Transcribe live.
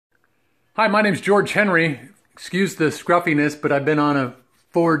Hi, my name's George Henry. Excuse the scruffiness, but I've been on a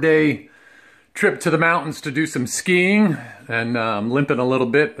 4-day trip to the mountains to do some skiing, and I'm limping a little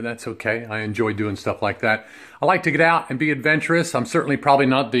bit, but that's okay. I enjoy doing stuff like that. I like to get out and be adventurous. I'm certainly probably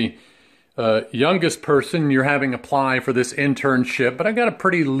not the youngest person you're having apply for this internship, but I got a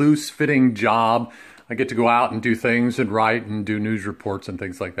pretty loose-fitting job. I get to go out and do things and write and do news reports and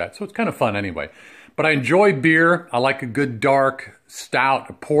things like that, so it's kind of fun anyway. But I enjoy beer. I like a good dark stout,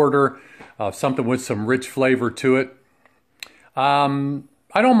 a porter, something with some rich flavor to it. I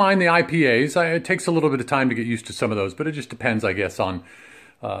don't mind the IPAs. It takes a little bit of time to get used to some of those, but it just depends, I guess, on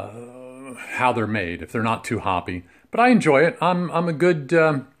how they're made, if they're not too hoppy. But I enjoy it. I'm a good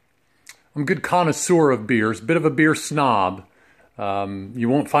connoisseur of beers, bit of a beer snob. You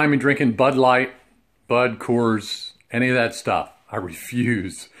won't find me drinking Bud Light, Bud, Coors, any of that stuff. I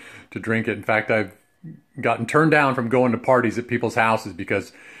refuse to drink it. In fact, I've gotten turned down from going to parties at people's houses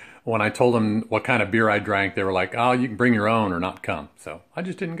because when I told them what kind of beer I drank, they were like, oh, you can bring your own or not come. So I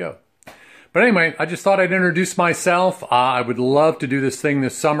just didn't go. But anyway, I just thought I'd introduce myself. I would love to do this thing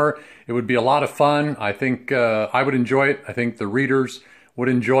this summer. It would be a lot of fun. I think I would enjoy it. I think the readers would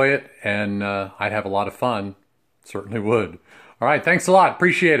enjoy it, and I'd have a lot of fun. Certainly would. All right, thanks a lot.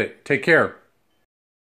 Appreciate it. Take care.